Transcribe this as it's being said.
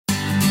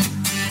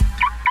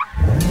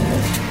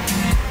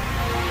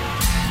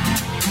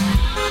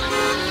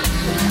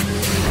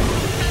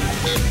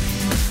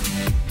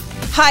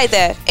Hi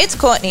there, it's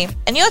Courtney,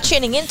 and you're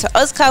tuning in to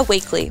Ozcar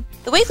Weekly,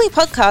 the weekly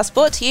podcast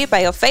brought to you by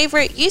your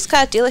favourite used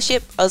car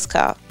dealership,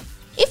 Ozcar.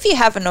 If you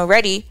haven't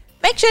already,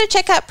 make sure to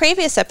check out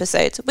previous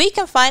episodes where you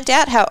can find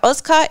out how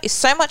Ozcar is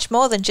so much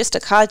more than just a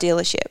car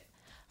dealership.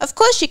 Of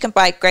course, you can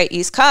buy great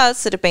used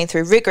cars that have been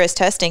through rigorous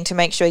testing to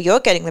make sure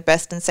you're getting the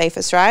best and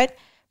safest ride,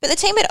 but the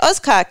team at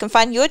Ozcar can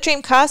find your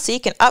dream car so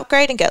you can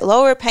upgrade and get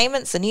lower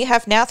payments than you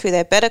have now through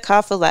their Better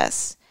Car for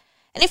Less.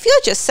 And if you're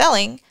just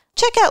selling,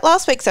 check out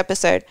last week's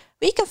episode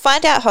where you can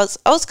find out how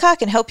Ozcar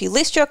can help you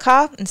list your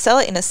car and sell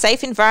it in a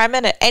safe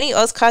environment at any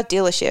Ozcar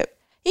dealership.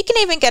 You can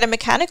even get a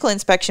mechanical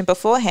inspection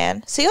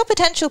beforehand so your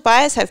potential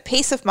buyers have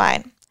peace of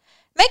mind.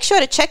 Make sure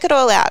to check it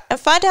all out and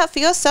find out for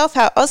yourself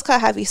how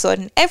Ozcar have you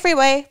sorted in every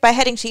way by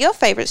heading to your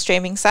favourite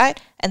streaming site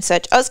and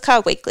search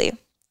Ozcar Weekly.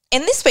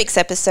 In this week's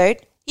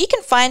episode, you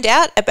can find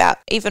out about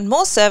even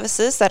more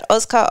services that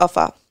Ozcar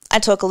offer. I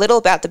talk a little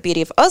about the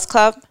beauty of Oz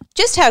Club,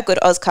 just how good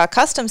Ozcar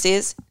Customs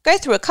is, go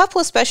through a couple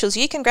of specials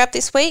you can grab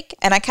this week,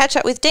 and I catch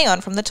up with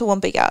Dion from the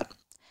Toowoomba Yard.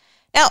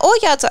 Now, all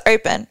yards are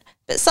open,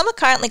 but some are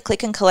currently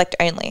click and collect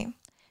only.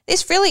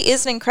 This really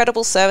is an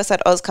incredible service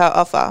that Ozcar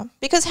offer,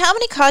 because how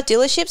many car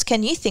dealerships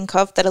can you think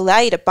of that allow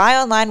you to buy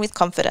online with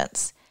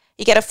confidence?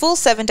 You get a full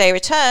 7-day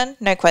return,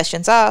 no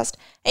questions asked,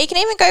 and you can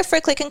even go for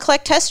a click and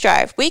collect test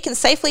drive, where you can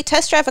safely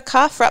test drive a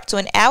car for up to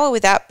an hour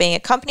without being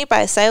accompanied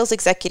by a sales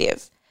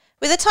executive.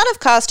 With a ton of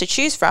cars to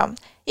choose from,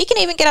 you can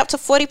even get up to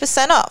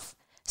 40% off.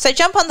 So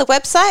jump on the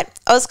website,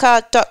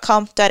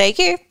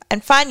 ozcar.com.au,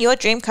 and find your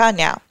dream car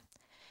now.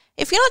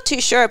 If you're not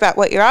too sure about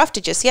what you're after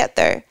just yet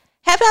though,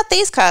 how about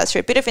these cars for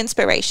a bit of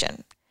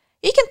inspiration?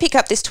 You can pick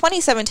up this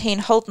 2017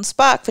 Holden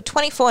Spark for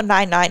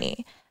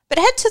 $24,990, but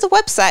head to the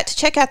website to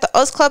check out the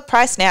Oz Club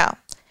price now.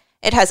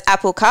 It has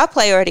Apple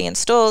CarPlay already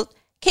installed,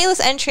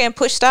 keyless entry and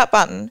push start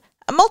button,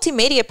 a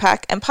multimedia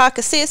pack and park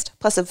assist,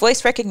 plus a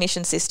voice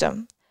recognition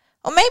system.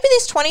 Or maybe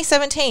this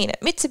 2017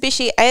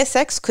 Mitsubishi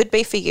ASX could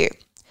be for you.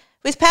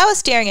 With power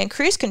steering and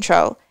cruise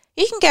control,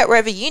 you can get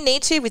wherever you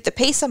need to with the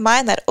peace of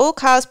mind that all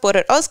cars bought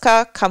at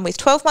Ozcar come with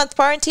 12-month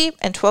warranty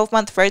and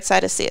 12-month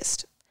roadside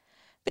assist.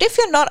 But if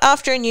you're not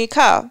after a new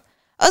car,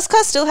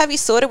 Ozcar still have you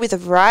sorted with a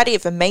variety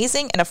of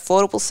amazing and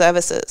affordable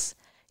services.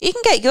 You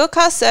can get your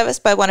car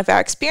serviced by one of our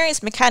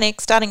experienced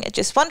mechanics starting at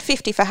just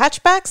 $150 for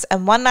hatchbacks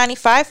and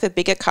 $195 for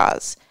bigger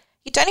cars.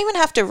 You don't even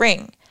have to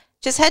ring.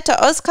 Just head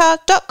to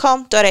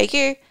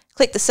ozcar.com.au,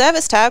 click the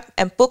service tab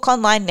and book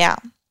online now.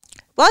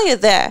 While you're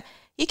there,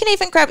 you can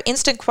even grab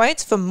instant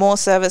quotes for more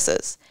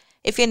services.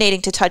 If you're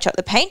needing to touch up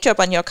the paint job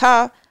on your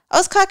car,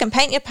 Ozcar can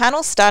paint your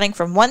panels starting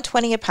from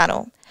 $120 a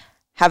panel.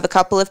 Have a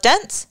couple of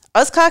dents?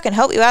 Ozcar can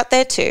help you out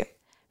there too.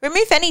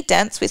 Remove any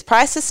dents with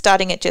prices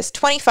starting at just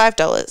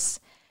 $25.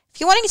 If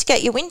you're wanting to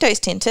get your windows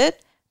tinted,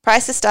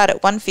 prices start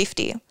at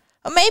 $150.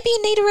 Or maybe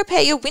you need to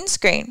repair your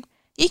windscreen.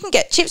 You can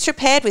get chips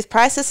repaired with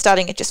prices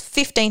starting at just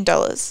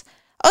 $15.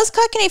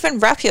 Ozcar can even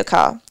wrap your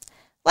car.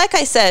 Like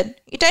I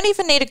said, you don't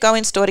even need to go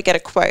in store to get a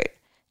quote.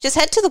 Just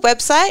head to the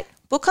website,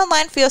 book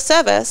online for your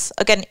service,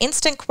 or get an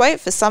instant quote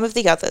for some of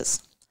the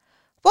others.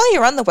 While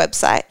you're on the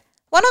website,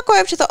 why not go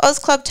over to the Oz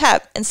Club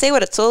tab and see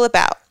what it's all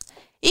about?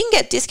 You can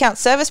get discount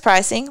service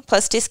pricing,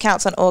 plus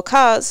discounts on all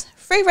cars,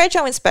 free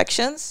rego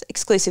inspections,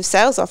 exclusive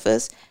sales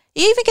offers.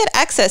 You even get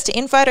access to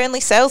invite-only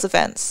sales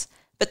events.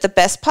 But the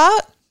best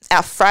part?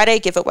 Our Friday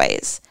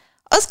giveaways.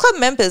 Oz Club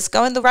members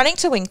go in the running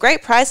to win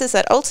great prizes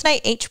that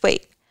alternate each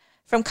week.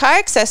 From car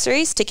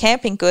accessories to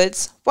camping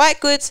goods, white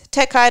goods,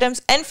 tech items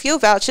and fuel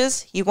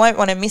vouchers, you won't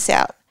want to miss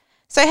out.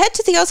 So head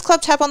to the Oz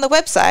Club tab on the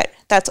website,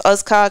 that's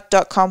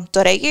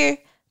ozcar.com.au,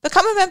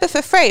 become a member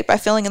for free by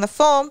filling in the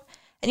form,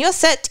 and you're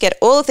set to get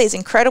all of these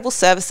incredible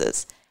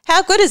services.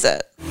 How good is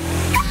it?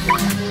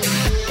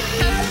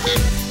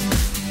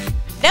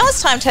 Now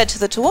it's time to head to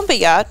the Toowoomba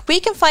Yard where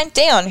you can find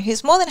Dion,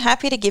 who's more than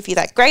happy to give you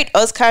that great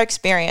Ozcar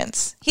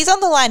experience. He's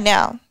on the line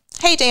now.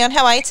 Hey Dion,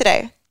 how are you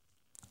today?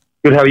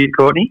 Good, how are you,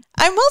 Courtney?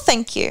 I'm well,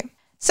 thank you.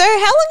 So how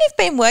long have you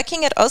been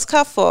working at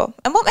Ozcar for,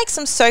 and what makes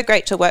them so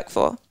great to work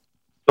for?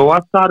 So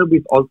I started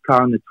with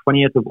Ozcar on the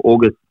 20th of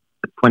August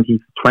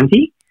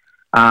 2020.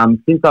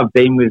 Since I've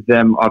been with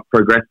them, I've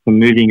progressed from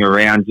moving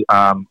around,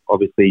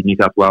 obviously New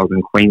South Wales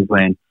and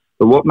Queensland.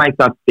 But what makes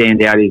us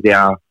stand out is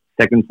our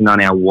second to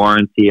none, our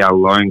warranty, our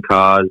loan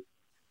cars,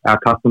 our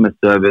customer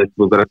service.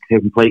 We've got a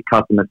complete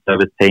customer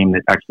service team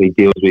that actually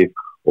deals with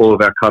all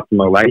of our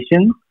customer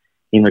relations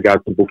in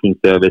regards to booking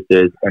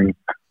services, and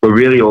we're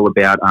really all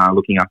about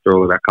looking after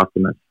all of our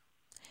customers.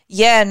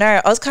 Yeah,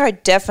 no, Ozcar are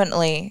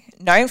definitely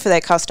known for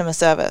their customer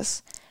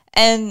service.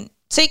 And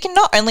so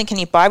not only can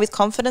you buy with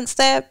confidence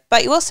there,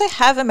 but you also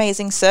have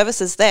amazing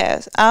services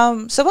there.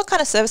 So what kind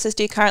of services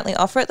do you currently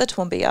offer at the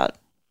Toowoomba Yard?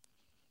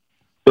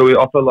 So we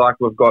offer,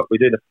 we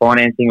do the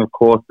financing, of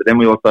course, but then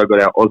we also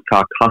got our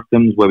Ozcar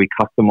Customs, where we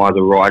customise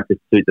a ride to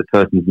suit the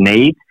person's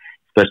needs,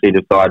 especially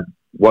decide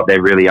what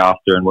they're really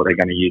after and what they're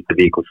going to use the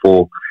vehicle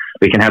for.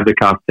 We can have the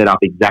car set up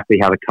exactly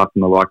how the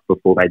customer likes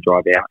before they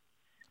drive out.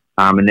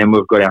 And then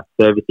we've got our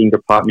servicing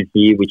department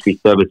here, which we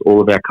service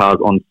all of our cars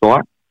on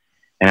site.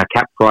 And our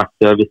cap price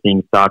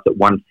servicing starts at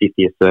 $150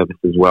 a service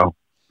as well.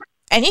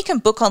 And you can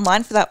book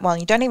online for that one.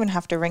 You don't even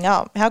have to ring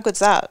up. How good's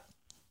that?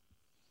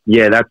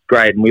 Yeah, that's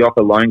great. And we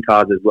offer loan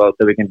cars as well,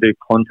 so we can do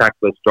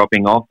contactless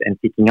dropping off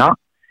and picking up.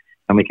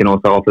 And we can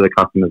also offer the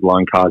customers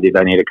loan cars if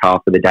they need a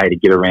car for the day to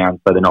get around,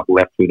 so they're not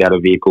left without a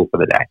vehicle for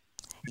the day.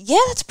 Yeah,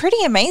 that's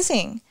pretty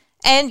amazing.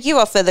 And you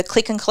offer the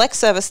click and collect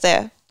service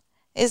there.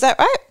 Is that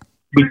right?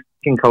 We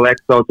can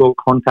collect, so it's all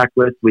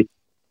contactless. We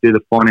do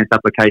the finance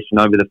application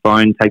over the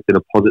phone, take the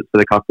deposits for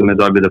the customers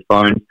over the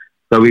phone.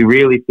 So we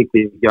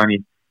realistically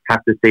only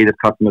have to see the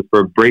customers for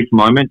a brief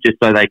moment just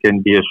so they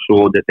can be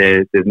assured that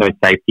there's no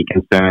safety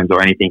concerns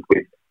or anything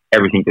with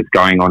everything that's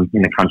going on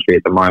in the country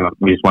at the moment.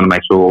 We just want to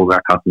make sure all of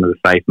our customers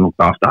are safe and looked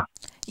after.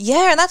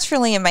 Yeah, and that's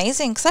really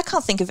amazing because I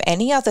can't think of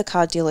any other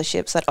car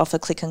dealerships that offer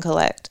click and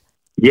collect.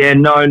 Yeah,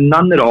 no,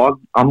 none that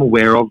I'm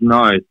aware of,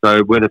 no.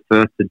 So we're the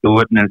first to do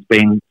it, and it's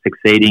been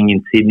succeeding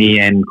in Sydney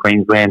and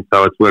Queensland,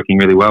 so it's working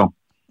really well.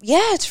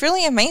 Yeah, it's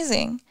really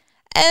amazing.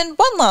 And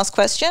one last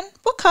question.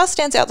 What car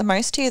stands out the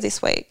most to you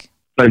this week?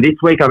 So this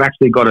week I've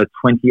actually got a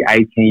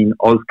 2018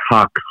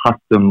 Ozcar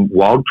Custom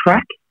Wild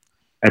Track.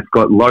 It's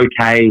got low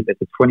Ks.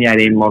 It's a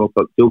 2018 model,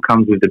 so it still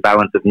comes with the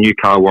balance of new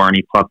car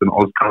warranty plus an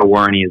Ozcar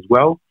warranty as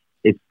well.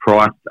 It's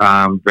priced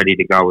ready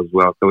to go as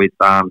well. So it's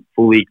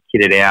fully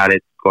kitted out.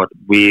 It's got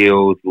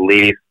wheels,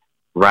 lift,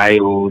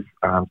 rails,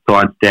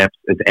 side steps.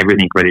 It's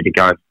everything ready to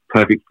go.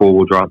 Perfect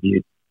four-wheel drive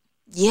use.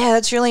 Yeah,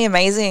 that's really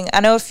amazing.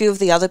 I know a few of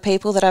the other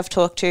people that I've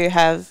talked to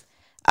have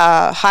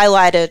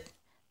highlighted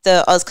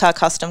the Ozcar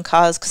custom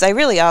cars because they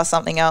really are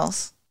something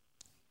else.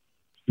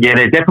 Yeah,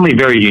 they're definitely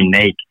very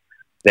unique.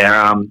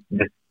 They're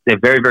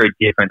very, very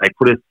different. They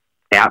put us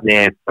out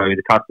there so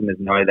the customers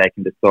know they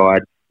can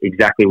decide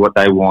exactly what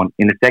they want.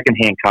 In the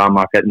second-hand car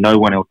market, no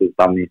one else has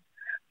done this.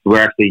 So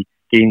we're actually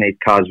getting these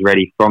cars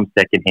ready from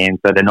second-hand,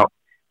 so they're not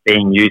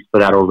being used for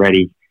that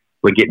already.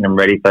 We're getting them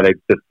ready so it's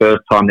the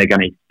first time they're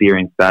going to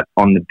experience that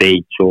on the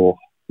beach or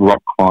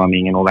rock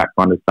climbing and all that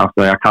kind of stuff.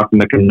 So our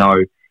customer can know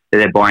that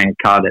they're buying a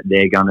car that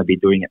they're going to be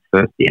doing it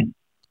first in.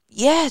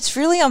 Yeah, it's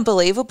really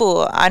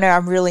unbelievable. I know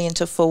I'm really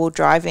into four-wheel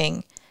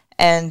driving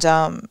and,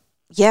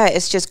 yeah,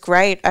 it's just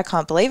great. I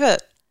can't believe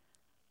it.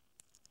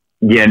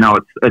 Yeah, no,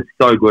 it's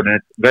so good, and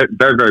it's very,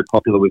 very, very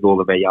popular with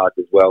all of our yards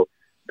as well.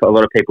 So a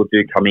lot of people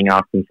do coming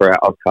asking for our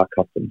Ozcar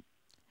Customs.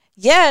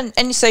 Yeah,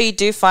 and so you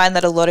do find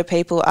that a lot of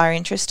people are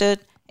interested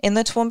in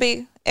the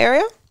Toowoomba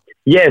area?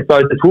 Yeah,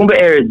 so the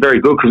Toowoomba area is very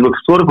good because we're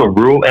sort of a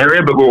rural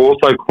area, but we're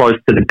also close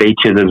to the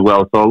beaches as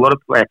well. So a lot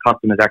of our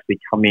customers actually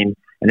come in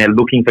and they're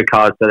looking for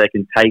cars so they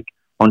can take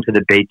onto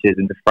the beaches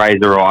and to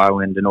Fraser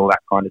Island and all that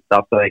kind of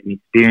stuff so they can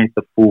experience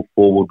the full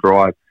four-wheel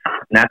drive.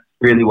 And that's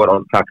really what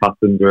Ozcar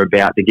Customs are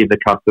about, to give the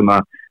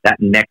customer that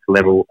next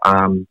level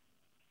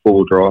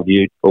four-wheel drive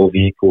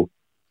vehicle.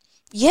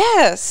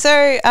 Yeah,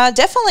 so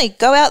definitely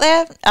go out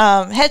there,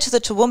 head to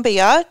the Toowoomba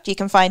yard. You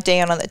can find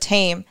Dion on the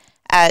team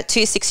at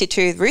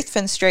 262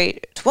 Ruthven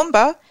Street,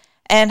 Toowoomba,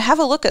 and have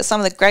a look at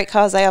some of the great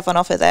cars they have on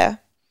offer there.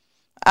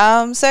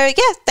 So,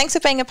 yeah, thanks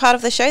for being a part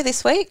of the show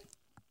this week.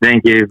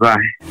 Thank you. Bye.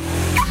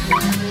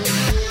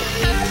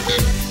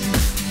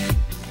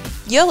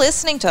 You're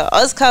listening to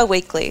Ozcar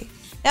Weekly.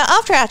 Now,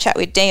 after our chat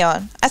with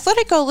Dion, I thought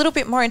I'd go a little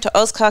bit more into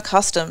Ozcar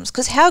Customs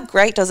because how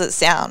great does it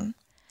sound?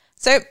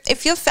 So,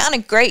 if you've found a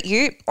great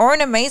ute or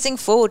an amazing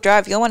four-wheel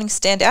drive you're wanting to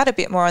stand out a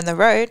bit more on the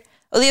road,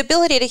 or the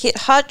ability to hit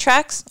hard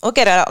tracks or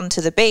get out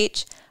onto the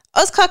beach,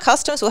 Ozcar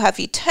Customs will have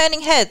you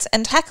turning heads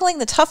and tackling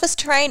the toughest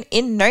terrain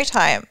in no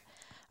time.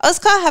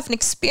 Ozcar have an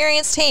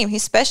experienced team who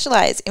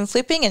specialise in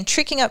flipping and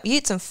tricking up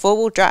utes and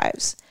four-wheel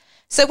drives.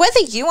 So whether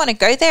you want to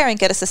go there and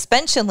get a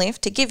suspension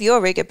lift to give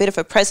your rig a bit of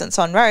a presence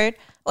on road,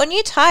 or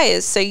new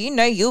tyres so you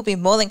know you'll be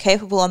more than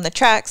capable on the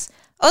tracks,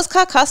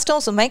 Ozcar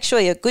Customs will make sure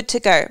you're good to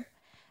go.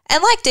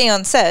 And like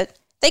Dion said,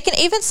 they can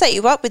even set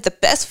you up with the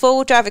best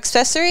four-wheel drive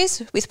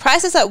accessories with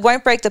prices that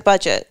won't break the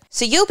budget,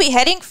 so you'll be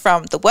heading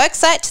from the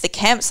worksite to the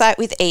campsite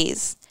with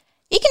ease.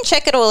 You can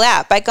check it all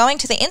out by going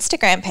to the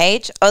Instagram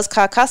page,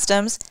 Ozcar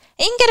Customs,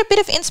 and you can get a bit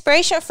of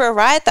inspiration for a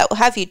ride that will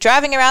have you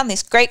driving around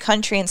this great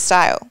country in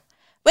style.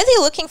 Whether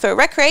you're looking for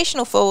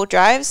recreational four-wheel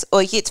drives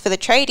or utes for the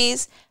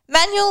tradies,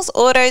 manuals,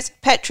 autos,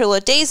 petrol or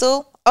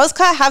diesel,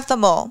 Ozcar have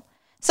them all.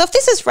 So if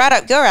this is right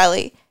up your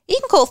alley, you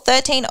can call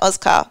 13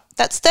 Ozcar.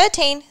 That's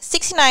 13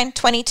 69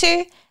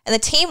 22 and the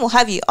team will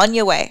have you on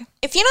your way.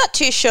 If you're not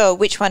too sure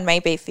which one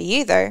may be for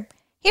you though,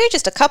 here are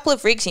just a couple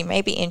of rigs you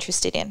may be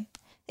interested in.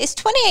 This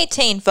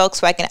 2018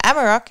 Volkswagen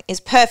Amarok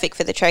is perfect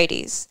for the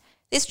tradies.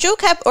 This dual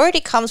cab already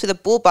comes with a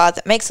bull bar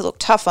that makes it look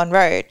tough on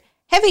road,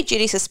 heavy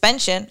duty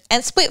suspension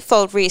and split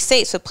fold rear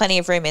seats for plenty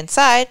of room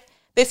inside,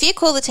 but if you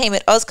call the team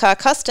at Ozcar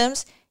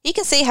Customs, you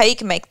can see how you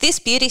can make this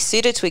beauty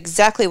suited to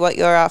exactly what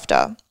you're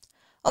after.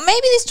 Or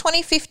maybe this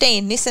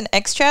 2015 Nissan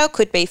X-Trail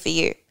could be for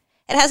you.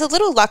 It has a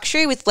little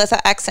luxury with leather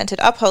accented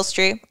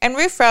upholstery and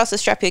roof rails to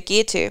strap your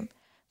gear to.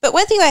 But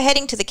whether you are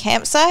heading to the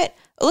campsite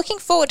or looking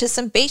forward to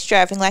some beach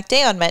driving like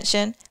Dion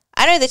mentioned,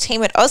 I know the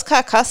team at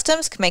Ozcar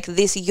Customs can make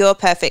this your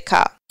perfect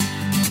car.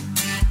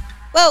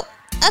 Well,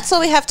 that's all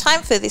we have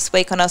time for this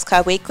week on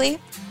Ozcar Weekly.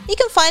 You You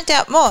can find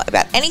out more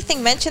about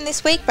anything mentioned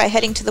this week by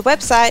heading to the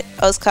website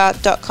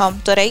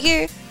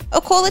ozcar.com.au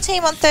or call the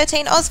team on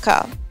 13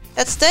 Ozcar.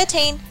 That's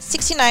 13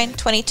 69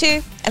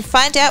 22 and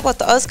find out what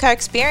the Ozcar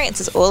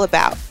experience is all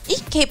about. You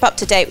can keep up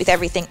to date with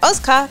everything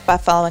Ozcar by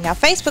following our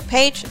Facebook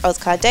page,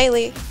 Ozcar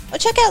Daily, or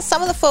check out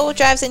some of the forward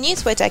drives and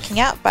news we're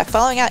taking out by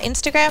following our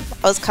Instagram,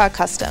 Ozcar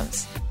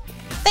Customs.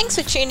 Thanks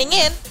for tuning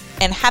in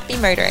and happy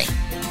motoring.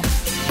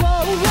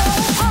 Whoa, whoa.